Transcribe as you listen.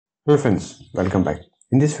Hello friends, welcome back.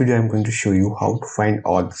 In this video, I'm going to show you how to find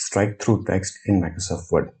all the strike-through text in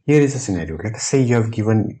Microsoft Word. Here is a scenario. Let us say you have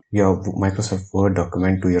given your Microsoft Word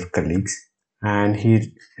document to your colleagues and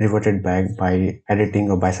he reverted back by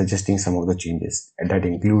editing or by suggesting some of the changes. And that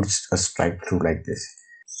includes a strike-through like this.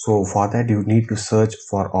 So for that, you need to search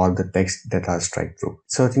for all the text that are strike-through.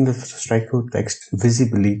 Searching the strike-through text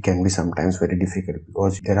visibly can be sometimes very difficult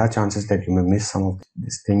because there are chances that you may miss some of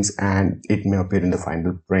these things and it may appear in the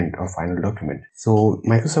final print or final document. So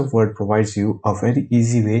Microsoft Word provides you a very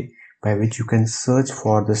easy way by which you can search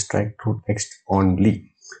for the strike-through text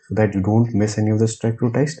only, so that you don't miss any of the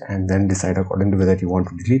strike-through text and then decide according to whether you want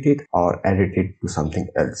to delete it or edit it to something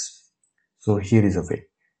else. So here is a way.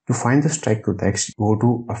 To find the strike-through text, go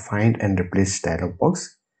to a Find and Replace dialog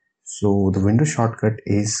box. So the window shortcut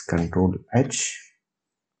is Ctrl H,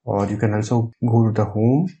 or you can also go to the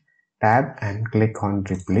Home tab and click on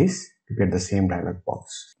Replace to get the same dialog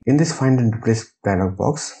box. In this Find and Replace dialog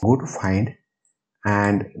box, go to Find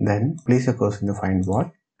and then place your cursor in the Find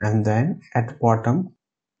bar, and then at the bottom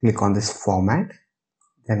click on this Format,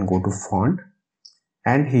 then go to Font,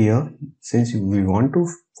 and here since we want to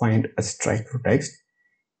find a strike-through text,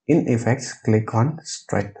 in Effects click on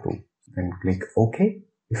Strikethrough, then click OK.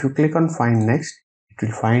 If you click on Find Next, it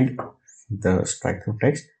will find the strike-through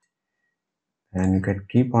text and you can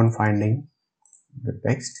keep on finding the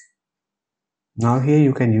text. Now here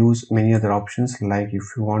you can use many other options, like if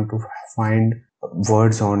you want to find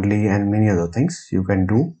words only and many other things you can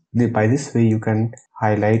do. By this way you can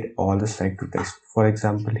highlight all the strike-through text. For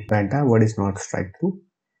example, the entire word is not strike-through,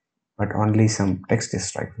 but only some text is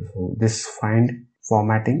strike-through. So this find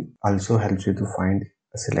formatting also helps you to find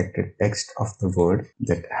a selected text of the word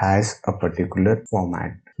that has a particular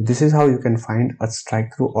format. This is how you can find a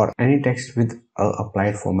strike-through or any text with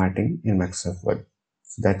applied formatting in Microsoft Word.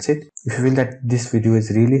 So that's it. If you feel that this video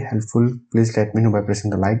is really helpful, please let me know by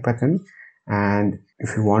pressing the like button. And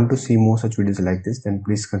if you want to see more such videos like this, then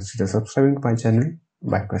please consider subscribing to my channel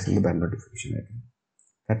by pressing the bell notification icon.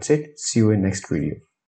 That's it. See you in next video.